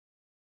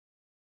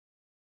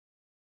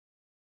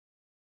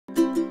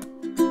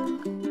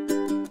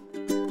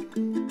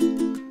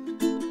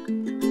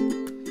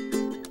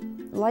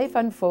Life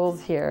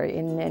unfolds here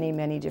in many,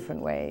 many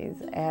different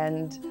ways,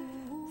 and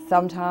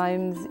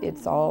sometimes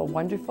it's all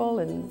wonderful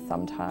and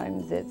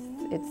sometimes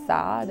it's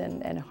sad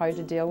and hard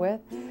to deal with.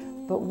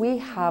 But we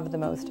have the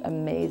most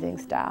amazing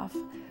staff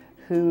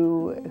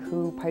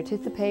who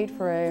participate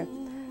for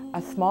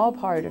a small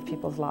part of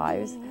people's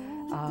lives,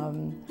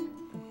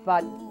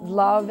 but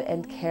love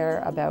and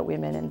care about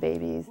women and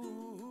babies.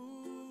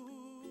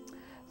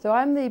 So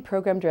I'm the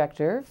program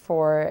director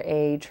for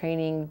a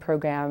training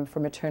program for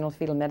maternal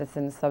fetal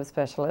medicine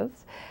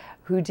subspecialists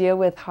who deal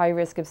with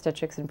high-risk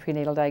obstetrics and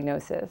prenatal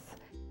diagnosis.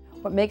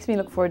 What makes me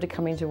look forward to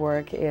coming to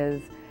work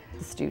is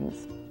the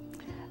students.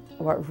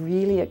 What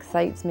really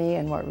excites me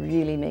and what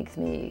really makes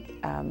me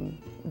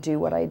do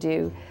what I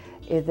do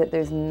is that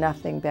there's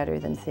nothing better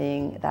than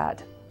seeing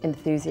that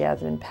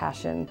enthusiasm and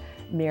passion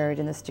mirrored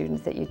in the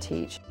students that you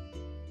teach.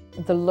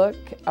 The look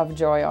of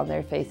joy on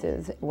their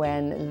faces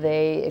when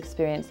they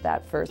experience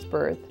that first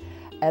birth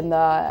and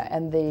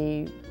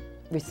the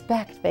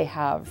respect they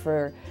have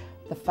for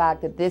the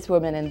fact that this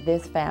woman and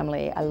this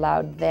family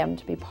allowed them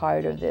to be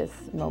part of this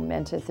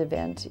momentous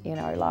event in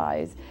our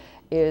lives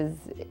is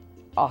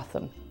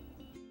awesome.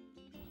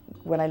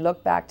 When I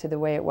look back to the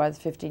way it was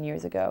 15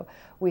 years ago,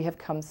 we have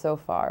come so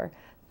far,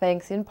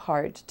 thanks in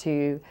part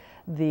to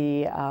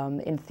the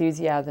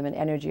enthusiasm and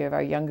energy of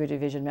our younger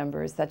division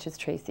members, such as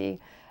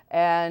Tracy,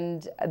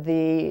 and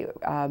the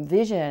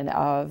vision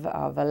of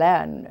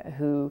Alain,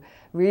 who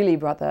really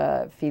brought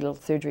the fetal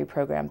surgery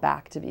program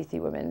back to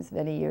BC Women's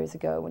many years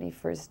ago when he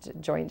first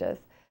joined us.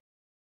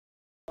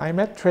 I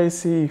met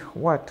Tracy,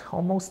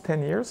 almost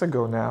 10 years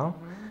ago now,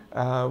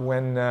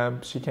 when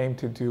she came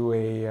to do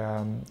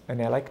an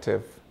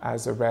elective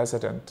as a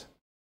resident.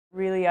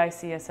 Really, I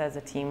see us as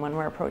a team when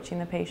we're approaching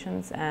the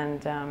patients,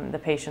 and the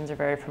patients are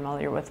very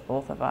familiar with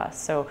both of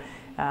us, so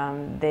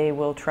they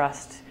will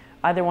trust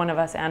either one of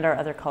us and our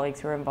other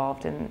colleagues who are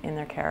involved in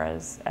their care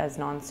as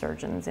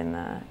non-surgeons in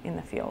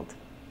the field.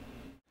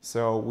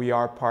 So we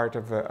are part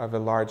of a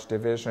large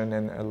division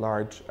in a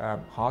large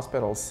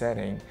hospital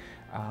setting,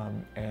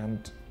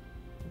 and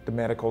the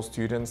medical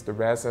students, the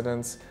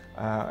residents,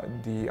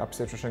 the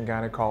obstetrician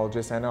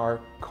gynecologists, and our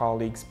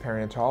colleagues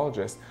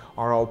perinatologists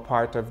are all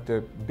part of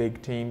the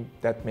big team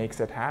that makes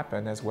it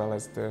happen, as well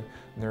as the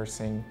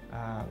nursing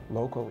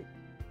locally.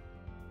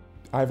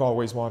 I've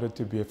always wanted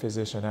to be a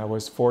physician. I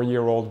was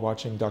 4-year-old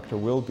watching Dr.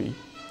 Wilby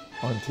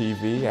on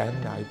TV,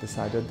 and I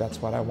decided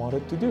that's what I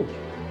wanted to do.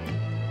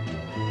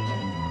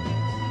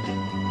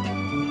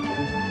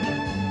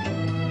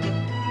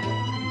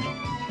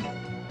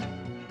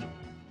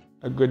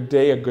 A good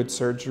day, a good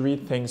surgery,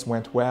 things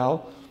went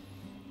well.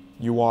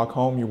 You walk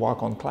home, you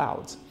walk on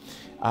clouds.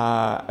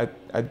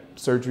 A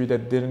surgery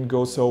that didn't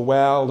go so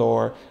well,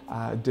 or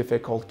a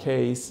difficult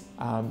case,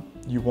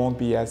 you won't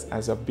be as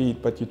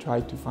upbeat, but you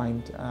try to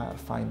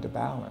find the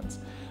balance.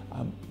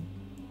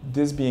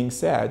 This being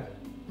said,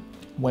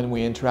 when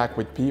we interact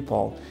with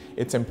people,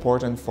 it's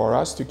important for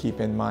us to keep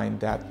in mind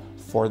that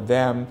for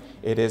them,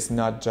 it is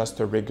not just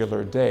a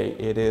regular day,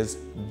 it is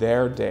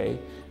their day.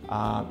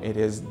 It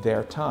is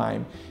their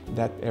time,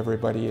 that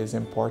everybody is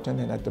important,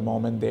 and at the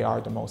moment they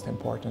are the most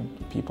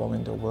important people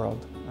in the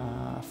world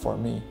for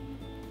me.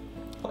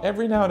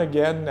 Every now and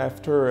again,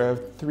 after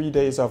 3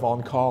 days of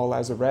on-call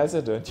as a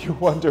resident, you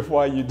wonder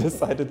why you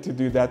decided to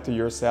do that to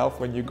yourself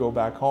when you go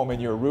back home and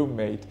your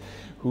roommate,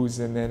 who's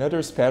in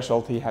another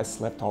specialty, has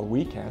slept all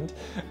weekend.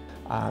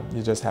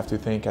 You just have to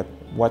think at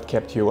what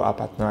kept you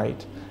up at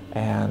night,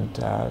 and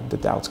the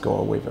doubts go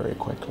away very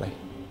quickly.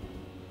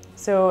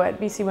 So at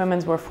BC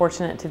Women's, we're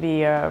fortunate to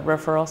be a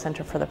referral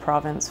centre for the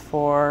province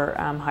for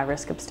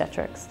high-risk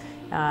obstetrics.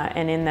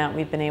 And in that,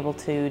 we've been able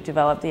to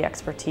develop the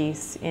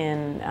expertise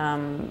in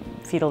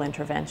fetal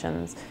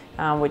interventions,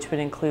 which would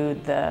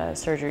include the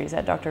surgeries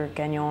that Dr.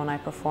 Gagnon and I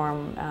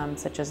perform,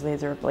 such as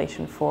laser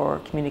ablation for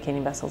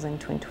communicating vessels in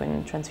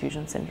twin-twin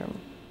transfusion syndrome.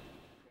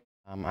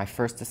 I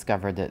first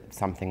discovered that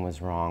something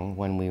was wrong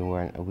when we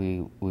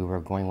were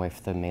going away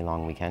for the May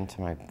long weekend to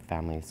my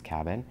family's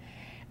cabin.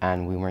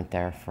 And we weren't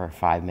there for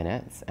 5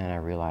 minutes, and I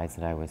realized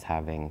that I was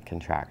having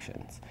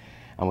contractions.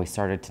 And we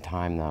started to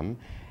time them,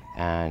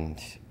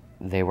 and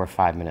they were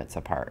 5 minutes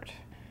apart.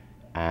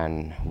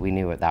 And we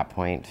knew at that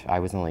point, I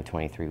was only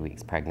 23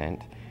 weeks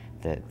pregnant,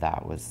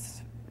 that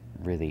was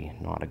really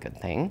not a good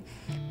thing.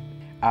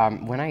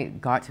 When I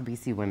got to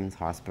BC Women's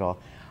Hospital,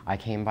 I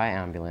came by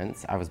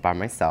ambulance, I was by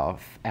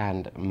myself,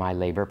 and my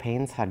labor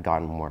pains had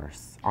gotten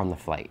worse on the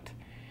flight.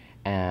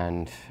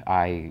 And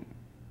I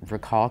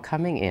recall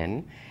coming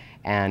in,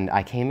 and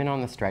I came in on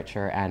the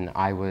stretcher, and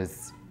I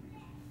was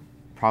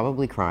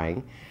probably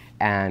crying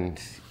and,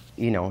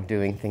 you know,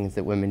 doing things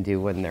that women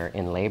do when they're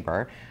in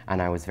labor, and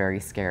I was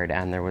very scared.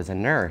 And there was a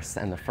nurse,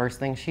 and the first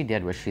thing she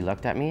did was she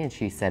looked at me and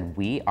she said,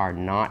 "We are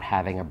not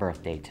having a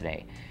birthday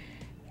today."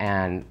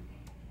 And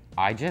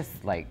I just,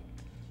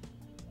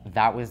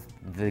 that was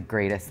the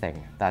greatest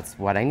thing. That's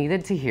what I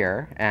needed to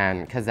hear,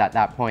 and because at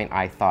that point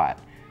I thought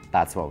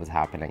that's what was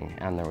happening,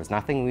 and there was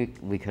nothing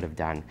we could have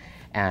done.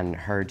 And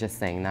her just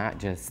saying that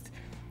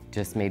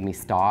just made me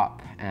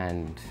stop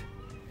and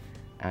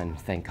and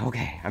think,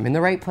 okay, I'm in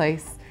the right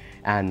place,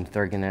 and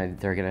they're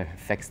gonna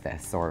fix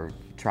this or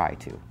try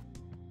to.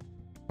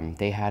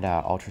 They had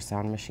an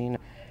ultrasound machine,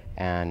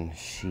 and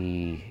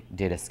she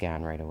did a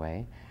scan right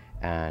away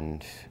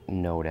and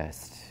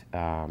noticed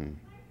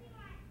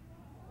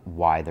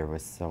why there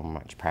was so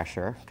much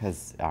pressure,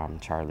 because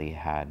Charlie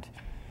had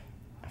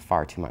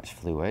far too much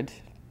fluid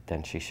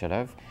than she should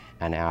have,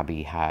 and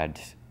Abbey had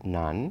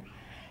none.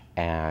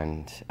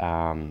 And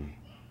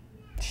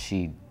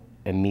she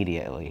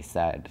immediately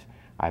said,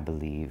 I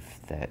believe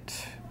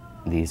that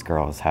these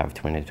girls have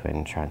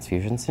twin-to-twin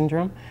transfusion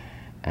syndrome,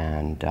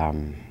 and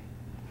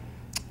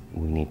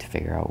we need to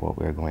figure out what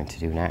we're going to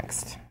do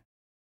next.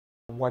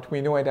 What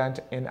we know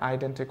in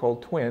identical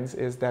twins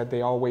is that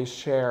they always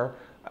share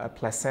a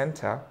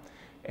placenta,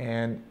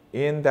 and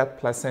in that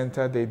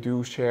placenta they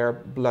do share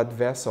blood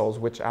vessels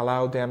which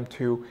allow them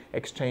to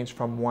exchange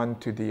from one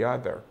to the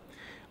other.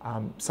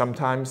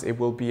 Sometimes it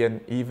will be an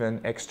even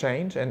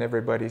exchange and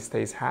everybody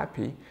stays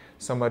happy.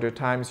 Some other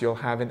times you'll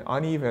have an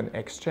uneven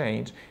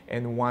exchange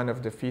and one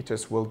of the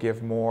fetus will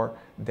give more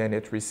than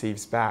it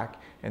receives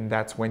back, and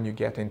that's when you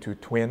get into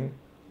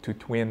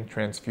twin-to-twin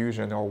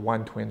transfusion, or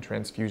one twin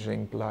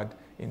transfusing blood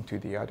into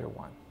the other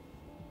one.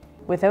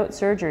 Without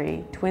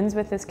surgery, twins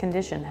with this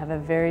condition have a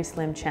very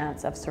slim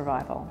chance of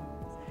survival.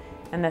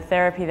 And the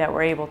therapy that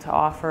we're able to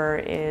offer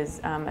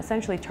is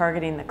essentially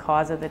targeting the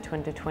cause of the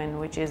twin-to-twin,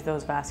 which is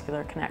those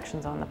vascular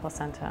connections on the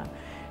placenta.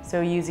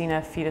 So using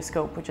a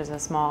fetoscope, which is a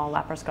small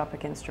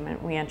laparoscopic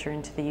instrument, we enter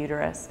into the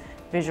uterus,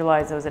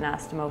 visualize those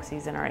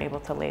anastomoses, and are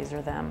able to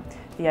laser them.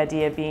 The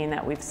idea being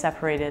that we've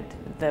separated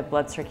the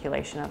blood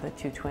circulation of the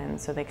two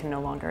twins so they can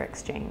no longer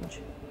exchange.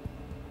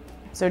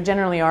 So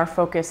generally our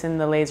focus in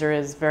the laser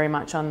is very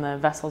much on the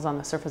vessels on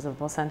the surface of the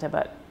placenta,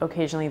 but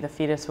occasionally the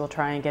fetus will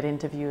try and get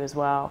into view as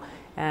well.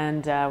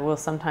 And we'll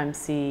sometimes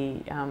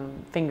see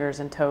fingers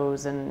and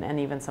toes, and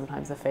even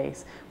sometimes the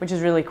face, which is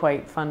really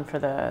quite fun for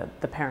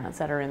the parents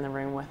that are in the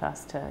room with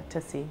us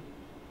to see.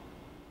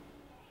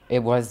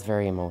 It was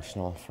very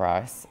emotional for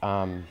us.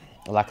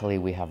 Luckily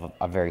we have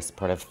a very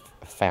supportive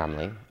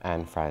family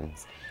and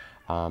friends,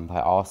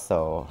 but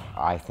also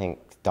I think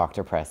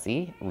Dr.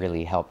 Pressy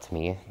really helped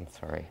me. I'm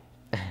sorry.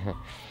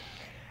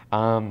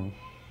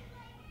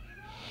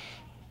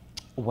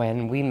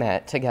 When we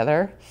met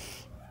together,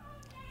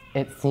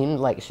 it seemed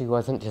like she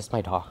wasn't just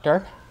my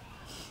doctor.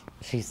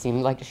 She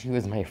seemed like she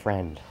was my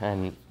friend,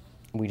 and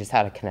we just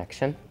had a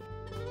connection.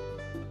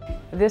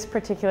 This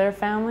particular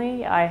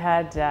family, I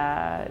had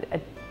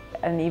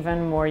an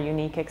even more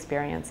unique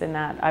experience in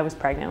that I was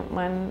pregnant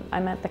when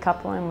I met the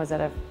couple and was at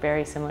a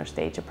very similar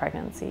stage of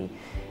pregnancy.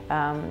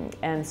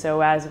 And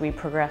so as we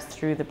progressed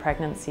through the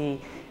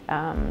pregnancy,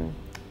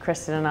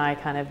 Kristen and I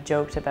kind of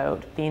joked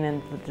about being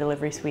in the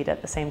delivery suite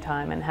at the same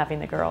time and having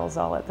the girls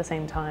all at the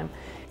same time.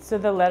 So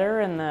the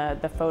letter and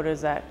the photos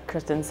that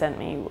Kristen sent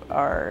me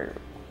are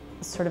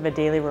sort of a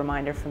daily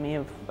reminder for me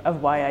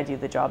of why I do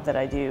the job that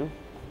I do,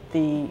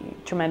 the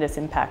tremendous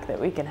impact that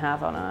we can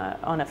have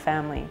on a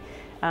family,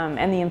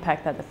 and the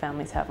impact that the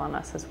families have on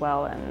us as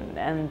well,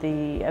 and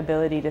the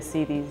ability to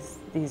see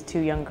these two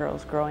young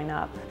girls growing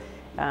up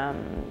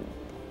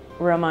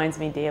reminds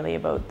me daily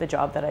about the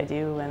job that I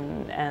do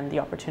and the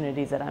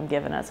opportunities that I'm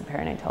given as a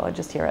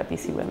perinatologist here at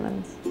BC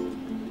Women's.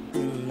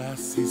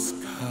 Glassy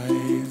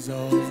skies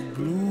of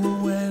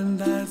blue,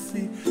 and I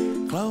see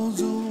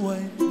clouds of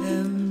white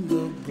and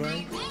the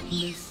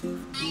brightness of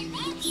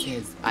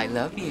Kids, I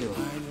love you.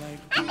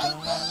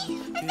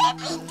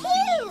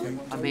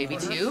 A baby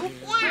too?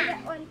 Yeah.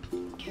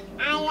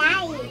 I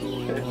like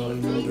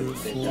you.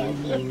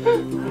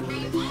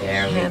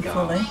 There we go.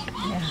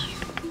 Yeah.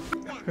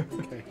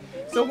 Okay.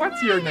 So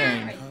what's your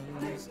name?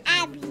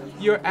 Abby.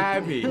 You're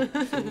Abby.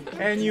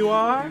 And you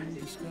are?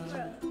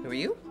 Who are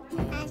you?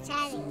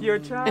 Charlie. You're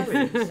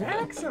Charlie.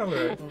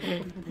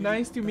 Excellent.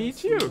 Nice to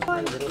meet you.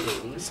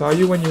 Saw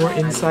you when you were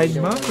inside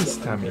Mommy's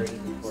tummy.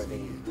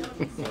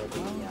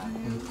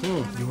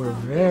 You were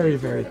very,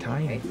 very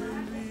tiny.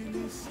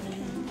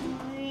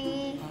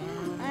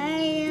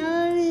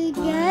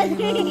 I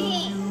love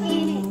you.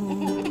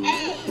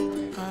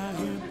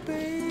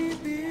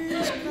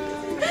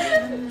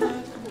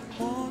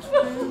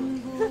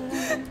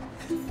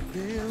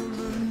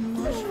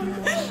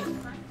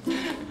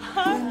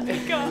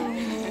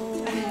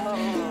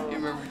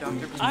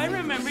 I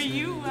remember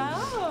you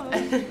well.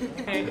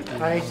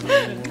 Hi.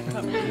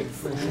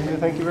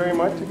 Thank you very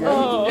much again.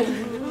 Oh,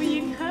 will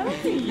you come?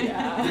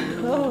 Yeah.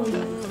 Oh,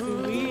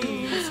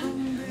 sweet.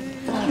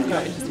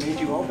 I just made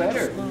you all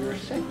better. You were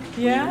sick.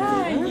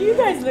 Yeah, you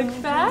guys look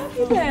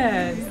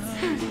fabulous.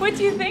 What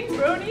do you think,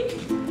 Brody?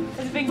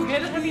 Has it been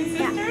good having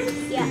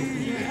sisters? Yeah.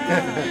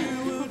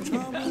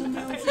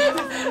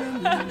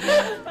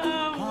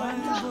 Oh,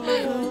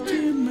 wonderful.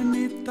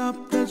 chimney top,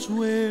 that's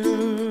where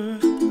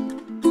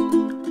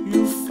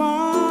you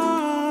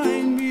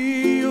find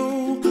me,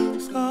 oh,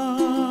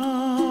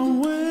 somewhere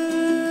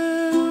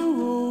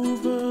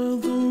over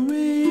the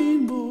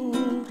rainbow,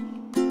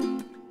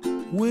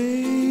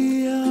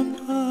 way up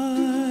high,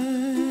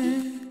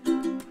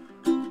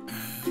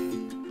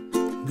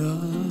 and the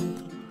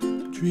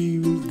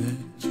dreams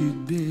that you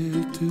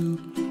dare to.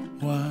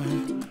 Why,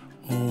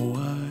 oh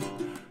why?